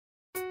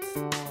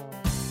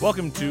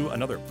Welcome to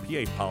another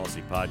PA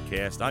Policy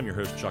Podcast. I'm your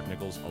host, Chuck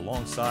Nichols,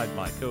 alongside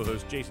my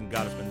co-host, Jason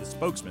Gottesman, the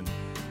spokesman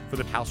for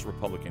the House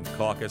Republican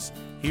Caucus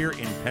here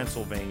in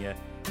Pennsylvania.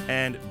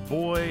 And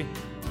boy,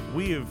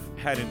 we have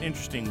had an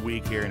interesting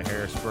week here in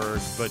Harrisburg,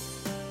 but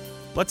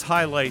let's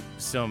highlight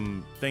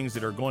some things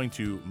that are going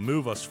to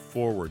move us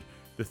forward.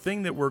 The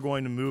thing that we're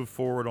going to move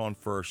forward on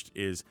first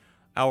is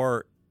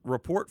our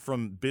report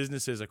from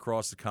businesses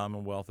across the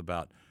Commonwealth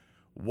about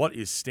what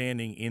is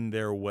standing in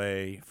their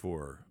way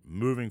for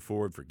moving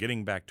forward, for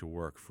getting back to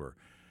work, for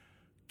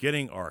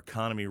getting our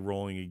economy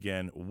rolling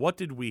again. What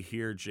did we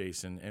hear,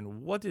 Jason,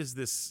 and what does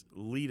this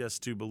lead us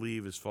to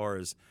believe as far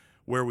as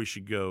where we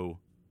should go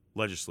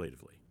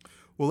legislatively?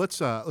 Well, let's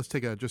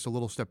take just a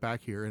little step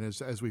back here, and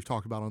as we've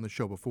talked about on the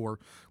show before,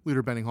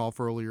 Leader Benninghoff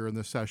earlier in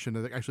this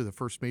session, actually the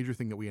first major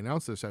thing that we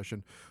announced this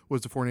session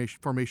was the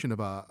formation of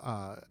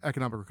a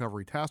economic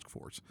recovery task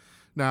force.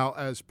 Now,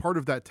 as part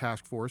of that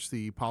task force,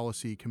 the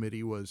policy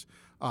committee was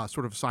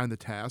sort of assigned the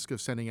task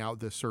of sending out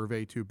this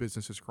survey to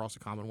businesses across the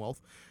Commonwealth,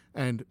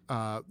 and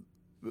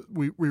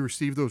we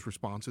received those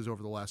responses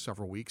over the last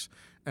several weeks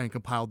and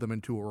compiled them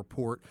into a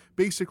report,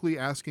 basically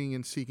asking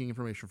and seeking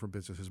information from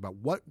businesses about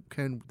what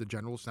can the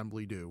General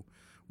Assembly do,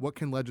 what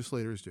can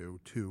legislators do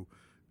to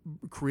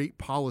create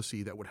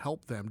policy that would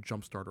help them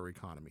jumpstart our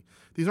economy.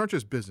 These aren't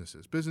just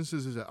businesses.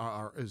 Businesses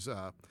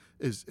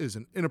is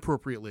an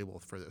inappropriate label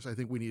for this. I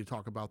think we need to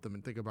talk about them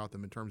and think about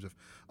them in terms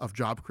of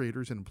job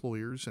creators and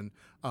employers and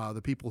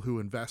the people who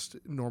invest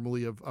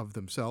normally of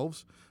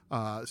themselves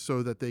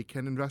so that they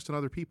can invest in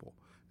other people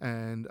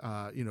and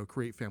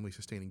create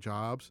family-sustaining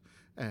jobs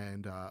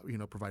and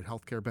provide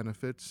healthcare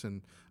benefits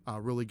and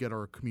really get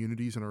our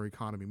communities and our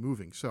economy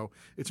moving. So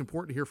it's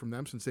important to hear from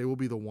them since they will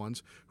be the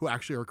ones who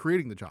actually are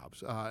creating the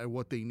jobs and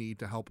what they need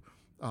to help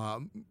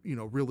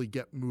really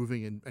get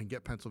moving and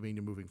get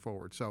Pennsylvania moving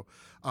forward. So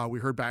we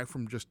heard back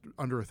from just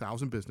under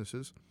 1,000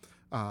 businesses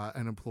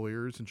and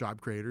employers and job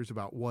creators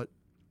about what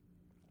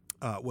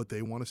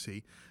they want to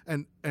see.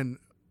 And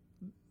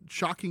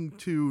shocking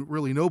to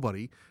really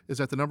nobody is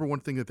that the number one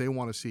thing that they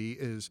want to see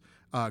is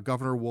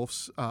Governor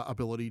Wolf's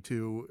ability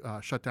to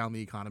shut down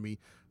the economy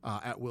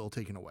at will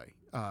taken away.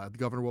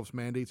 Governor Wolf's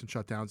mandates and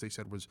shutdowns, they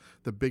said, was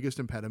the biggest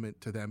impediment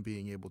to them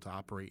being able to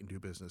operate and do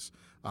business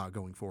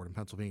going forward in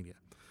Pennsylvania.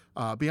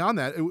 Beyond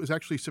that, it was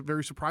actually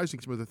very surprising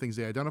some of the things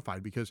they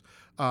identified because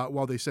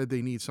while they said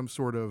they need some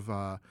sort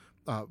of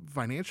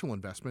financial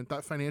investment,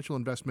 that financial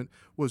investment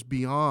was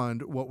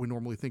beyond what we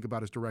normally think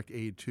about as direct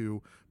aid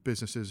to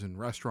businesses and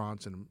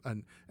restaurants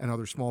and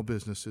other small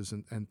businesses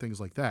and things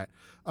like that.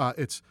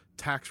 It's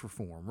tax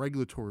reform,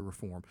 regulatory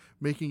reform,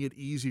 making it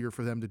easier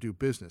for them to do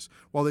business.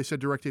 While they said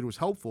direct aid was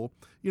helpful,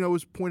 it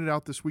was pointed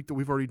out this week that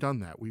we've already done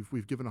that. We've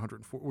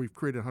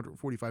created a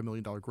 $145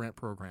 million grant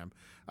program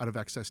out of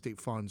excess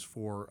state funds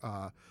for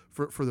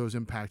those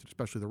impacted,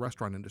 especially the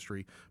restaurant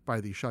industry,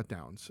 by these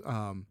shutdowns.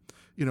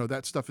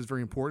 That stuff is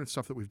very important. It's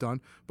stuff that we've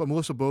done. But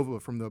Melissa Bova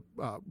from the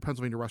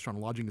Pennsylvania Restaurant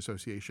and Lodging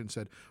Association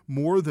said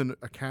more than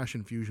a cash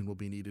infusion will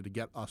be needed to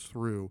get us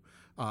through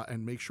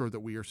and make sure that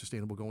we are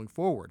sustainable going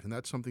forward. And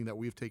that's something that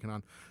we've taken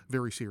on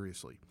very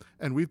seriously.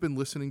 And we've been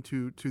listening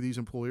to these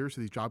employers, to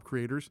these job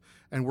creators,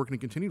 and we're going to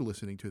continue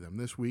listening to them.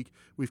 This week,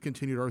 we've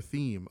continued our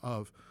theme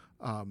of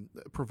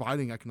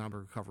providing economic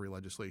recovery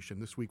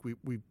legislation. This week,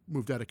 we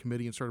moved out of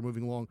committee and started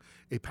moving along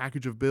a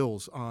package of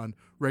bills on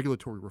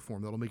regulatory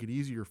reform that'll make it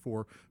easier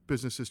for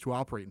businesses to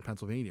operate in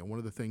Pennsylvania. One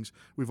of the things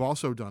we've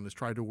also done is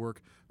tried to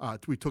work,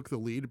 we took the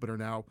lead, but are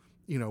now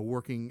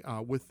working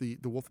with the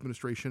Wolf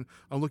administration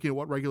on looking at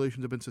what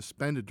regulations have been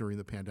suspended during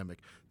the pandemic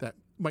that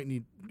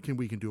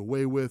we can do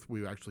away with,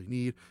 we actually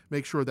need,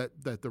 make sure that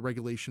the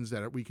regulations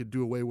that we could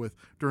do away with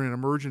during an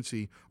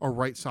emergency are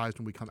right-sized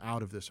when we come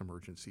out of this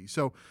emergency.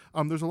 So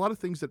there's a lot of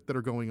things that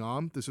are going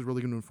on. This is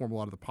really going to inform a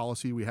lot of the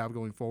policy we have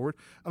going forward.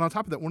 And on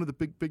top of that, one of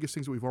the biggest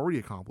things that we've already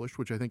accomplished,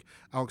 which I think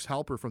Alex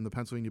Halper from the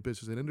Pennsylvania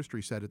Business and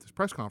Industry said at this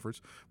press conference,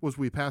 was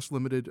we passed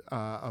limited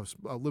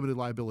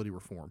liability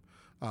reform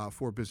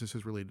for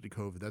businesses related to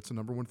COVID. That's the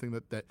number one thing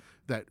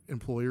that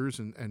employers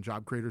and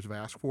job creators have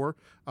asked for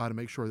to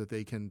make sure that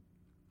they can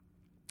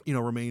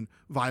remain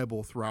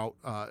viable throughout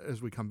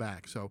as we come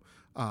back. So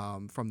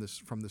from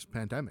this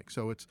pandemic.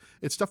 So it's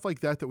stuff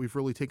like that we've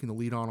really taken the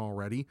lead on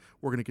already.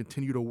 We're going to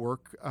continue to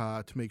work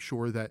to make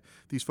sure that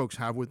these folks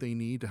have what they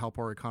need to help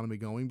our economy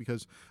going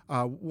because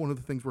one of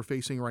the things we're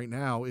facing right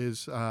now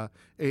is a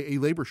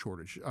labor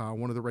shortage.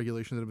 One of the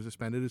regulations that have been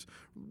suspended is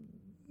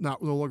no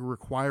longer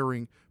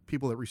requiring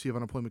people that receive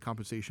unemployment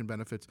compensation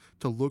benefits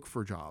to look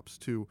for jobs,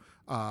 to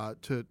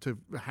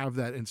have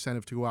that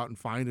incentive to go out and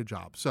find a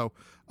job. So,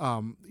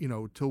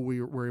 till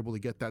we're able to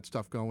get that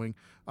stuff going,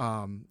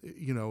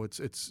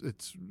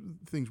 it's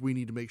things we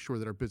need to make sure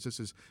that our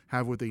businesses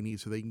have what they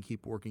need so they can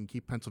keep working,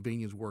 keep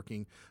Pennsylvanians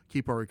working,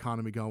 keep our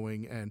economy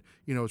going. And,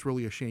 it's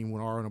really a shame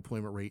when our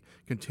unemployment rate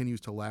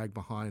continues to lag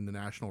behind the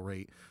national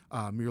rate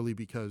merely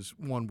because,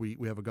 one, we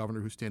have a governor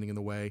who's standing in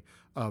the way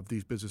of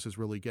these businesses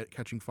really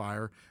catching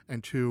fire,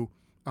 and two,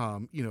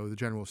 the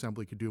General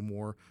Assembly could do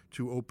more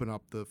to open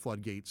up the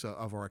floodgates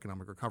of our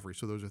economic recovery.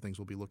 So those are things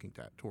we'll be looking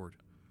toward.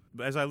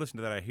 as I listen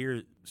to that, I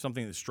hear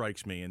something that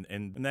strikes me,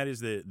 and that is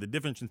the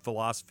difference in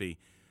philosophy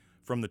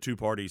from the two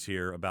parties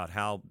here about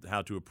how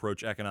to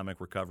approach economic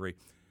recovery.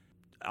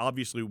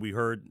 Obviously, we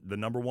heard the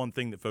number one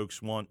thing that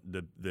folks want,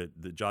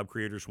 the job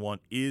creators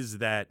want, is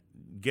that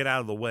get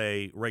out of the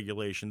way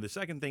regulation. The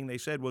second thing they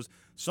said was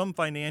some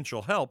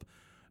financial help,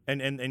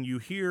 and you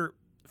hear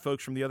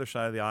folks from the other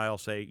side of the aisle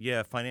say,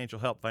 yeah, financial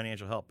help,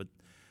 but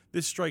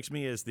this strikes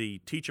me as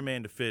the teach a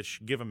man to fish,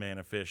 give a man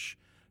a fish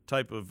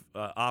type of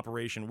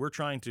operation. We're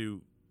trying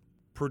to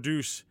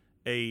produce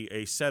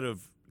a set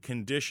of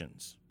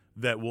conditions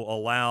that will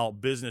allow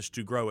business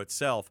to grow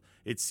itself.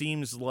 It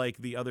seems like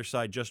the other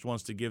side just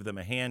wants to give them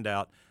a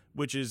handout,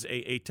 which is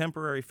a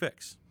temporary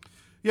fix.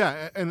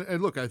 Yeah,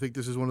 and look, I think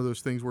this is one of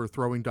those things where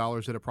throwing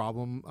dollars at a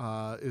problem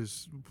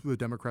is the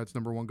Democrats'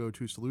 number one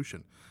go-to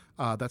solution.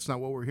 That's not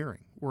what we're hearing.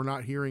 We're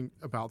not hearing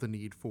about the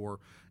need for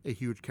a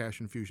huge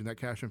cash infusion. That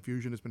cash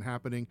infusion has been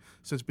happening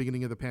since the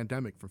beginning of the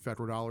pandemic, from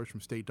federal dollars,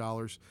 from state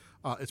dollars.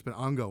 It's been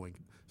ongoing.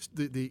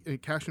 The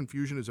cash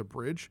infusion is a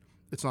bridge.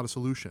 It's not a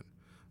solution.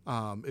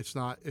 It's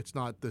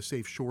not the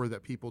safe shore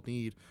that people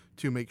need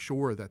to make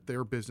sure that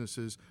their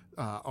businesses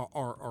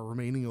are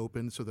remaining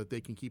open so that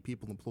they can keep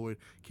people employed,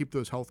 keep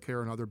those health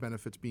care and other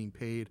benefits being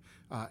paid,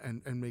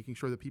 and making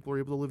sure that people are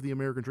able to live the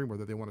American dream,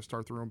 whether they want to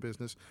start their own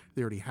business,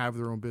 they already have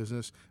their own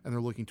business, and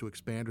they're looking to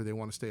expand, or they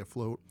want to stay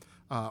afloat.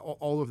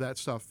 All of that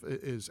stuff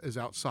is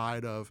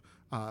outside of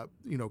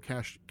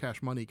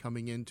cash money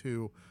coming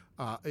into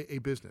a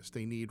business.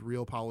 They need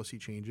real policy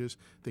changes.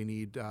 They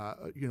need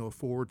a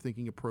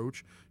forward-thinking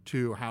approach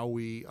to how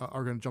we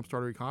are going to jumpstart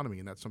our economy,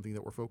 and that's something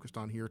that we're focused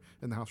on here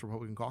in the House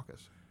Republican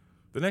Caucus.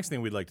 The next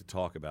thing we'd like to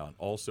talk about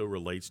also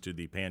relates to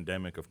the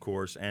pandemic, of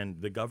course,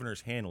 and the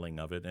governor's handling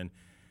of it. And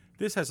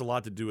this has a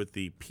lot to do with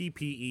the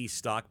PPE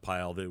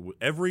stockpile that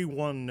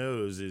everyone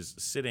knows is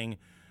sitting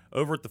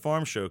over at the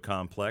Farm Show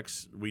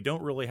complex. We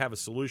don't really have a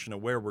solution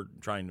of where we're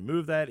trying to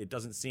move that. It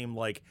doesn't seem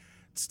like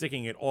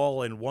sticking it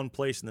all in one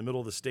place in the middle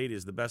of the state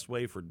is the best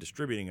way for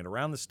distributing it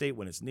around the state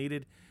when it's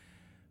needed.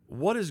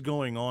 What is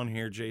going on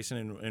here,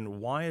 Jason, and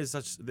why is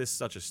this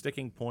such a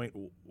sticking point?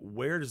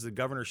 Where does the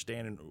governor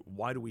stand, and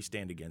why do we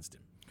stand against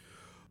him?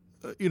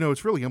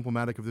 It's really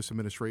emblematic of this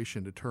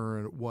administration to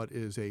turn what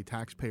is a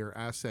taxpayer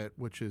asset,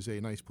 which is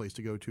a nice place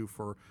to go to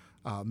for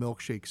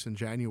milkshakes in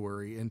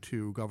January,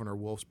 into Governor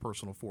Wolf's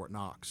personal Fort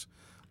Knox.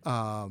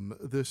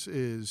 This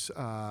is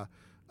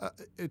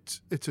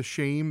it's a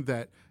shame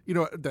that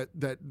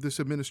that this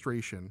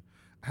administration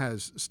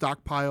has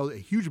stockpiled a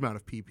huge amount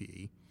of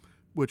PPE,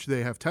 which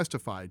they have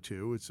testified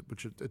to,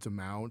 its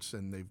amounts,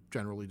 and they've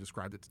generally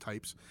described its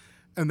types.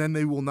 And then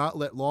they will not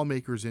let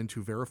lawmakers in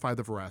to verify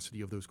the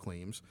veracity of those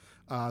claims.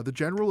 The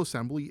General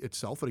Assembly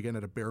itself, and again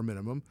at a bare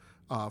minimum,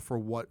 for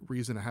what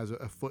reason it has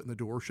a foot in the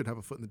door, should have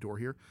a foot in the door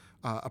here,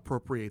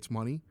 appropriates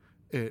money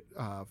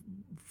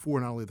for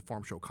not only the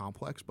Farm Show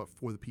complex, but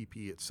for the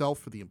PPE itself,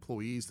 for the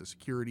employees, the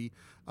security,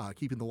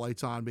 keeping the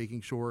lights on, making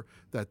sure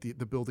that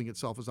the building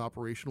itself is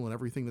operational and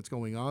everything that's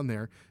going on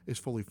there is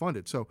fully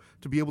funded. So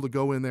to be able to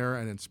go in there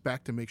and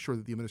inspect and make sure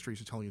that the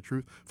administration is telling the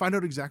truth, find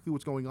out exactly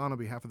what's going on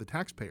behalf of the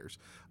taxpayers.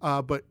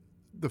 But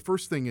the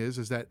first thing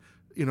is that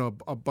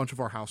a bunch of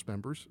our House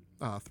members,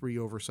 3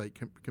 oversight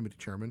committee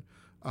chairmen,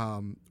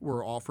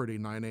 were offered a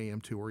 9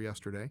 a.m. tour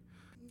yesterday.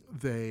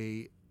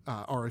 They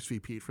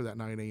RSVP'd for that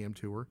 9 a.m.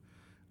 tour.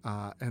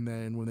 And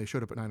then when they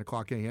showed up at 9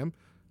 o'clock a.m.,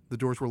 the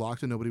doors were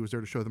locked and nobody was there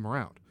to show them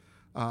around.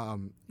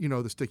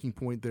 The sticking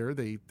point there,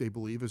 they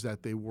believe, is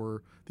that the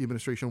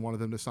administration wanted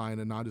them to sign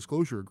a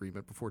non-disclosure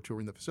agreement before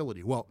touring the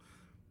facility. Well,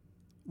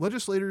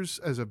 legislators,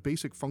 as a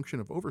basic function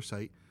of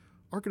oversight,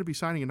 aren't going to be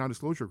signing a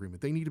non-disclosure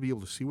agreement. They need to be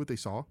able to see what they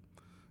saw,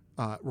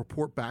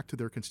 report back to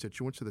their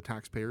constituents, to the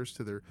taxpayers,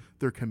 to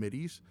their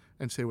committees,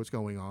 and say what's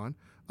going on.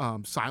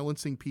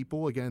 Silencing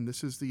people, again,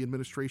 this is the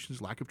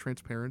administration's lack of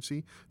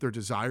transparency, their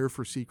desire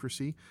for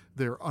secrecy,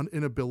 their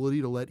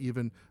inability to let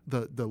even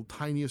the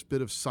tiniest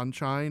bit of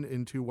sunshine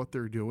into what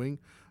they're doing,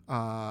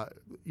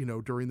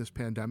 during this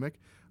pandemic.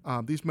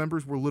 These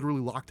members were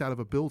literally locked out of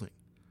a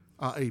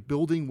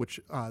building which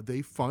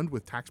they fund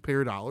with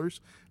taxpayer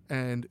dollars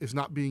and is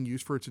not being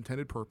used for its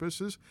intended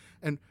purposes.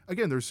 And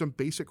again, there's some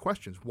basic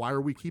questions. Why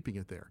are we keeping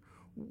it there?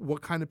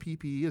 What kind of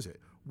PPE is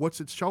it?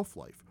 What's its shelf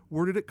life?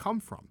 Where did it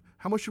come from?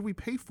 How much should we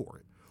pay for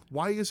it?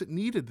 Why is it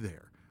needed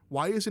there?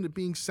 Why isn't it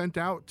being sent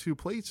out to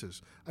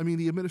places? I mean,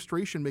 the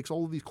administration makes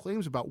all of these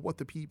claims about what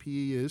the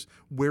PPE is,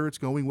 where it's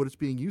going, what it's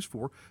being used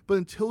for. But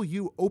until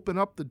you open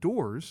up the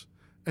doors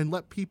and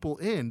let people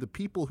in, the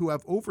people who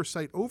have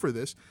oversight over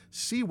this,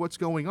 see what's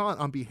going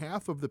on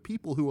behalf of the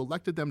people who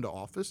elected them to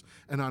office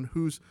and on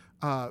whose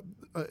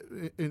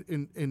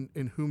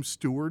in whom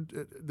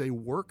steward they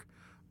work,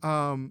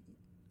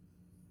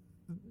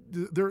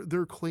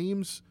 their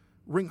claims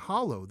ring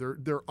hollow.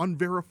 They're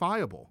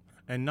unverifiable.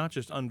 And not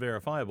just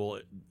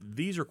unverifiable.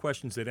 These are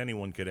questions that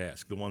anyone could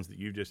ask, the ones that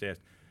you just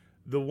asked.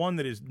 The one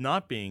that is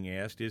not being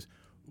asked is,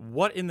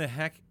 what in the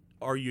heck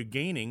are you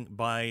gaining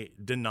by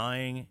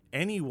denying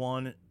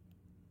anyone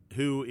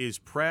who is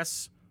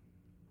press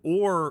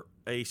or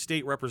a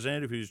state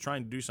representative who's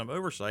trying to do some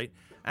oversight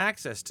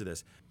access to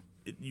this.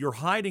 You're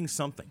hiding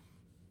something,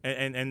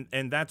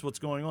 and that's what's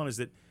going on. Is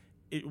that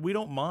we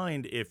don't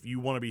mind if you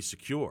want to be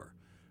secure,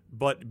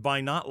 but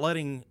by not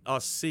letting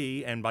us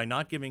see and by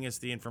not giving us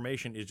the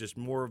information is just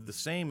more of the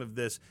same of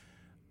this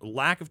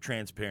lack of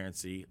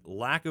transparency,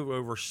 lack of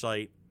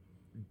oversight,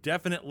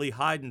 definitely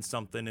hiding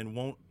something and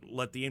won't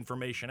let the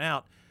information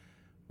out.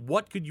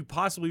 What could you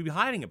possibly be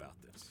hiding about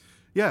this?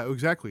 Yeah,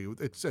 exactly.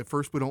 It's at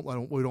first we don't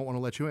want to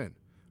let you in,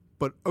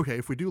 but okay,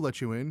 if we do let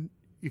you in,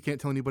 you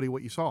can't tell anybody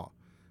what you saw.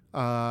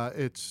 I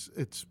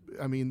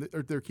mean,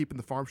 they're keeping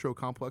the farm show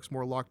complex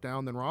more locked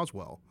down than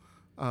Roswell.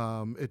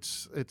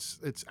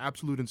 It's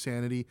absolute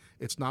insanity.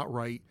 It's not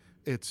right.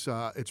 It's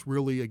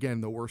really,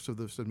 again, the worst of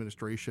this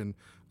administration,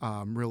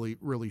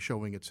 really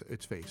showing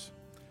its face.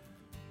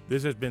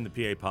 This has been the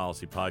PA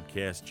Policy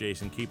Podcast.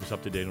 Jason, keep us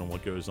up to date on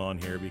what goes on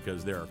here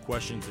because there are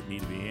questions that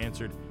need to be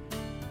answered.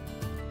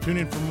 Tune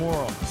in for more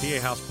on the PA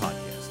House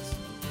Podcast.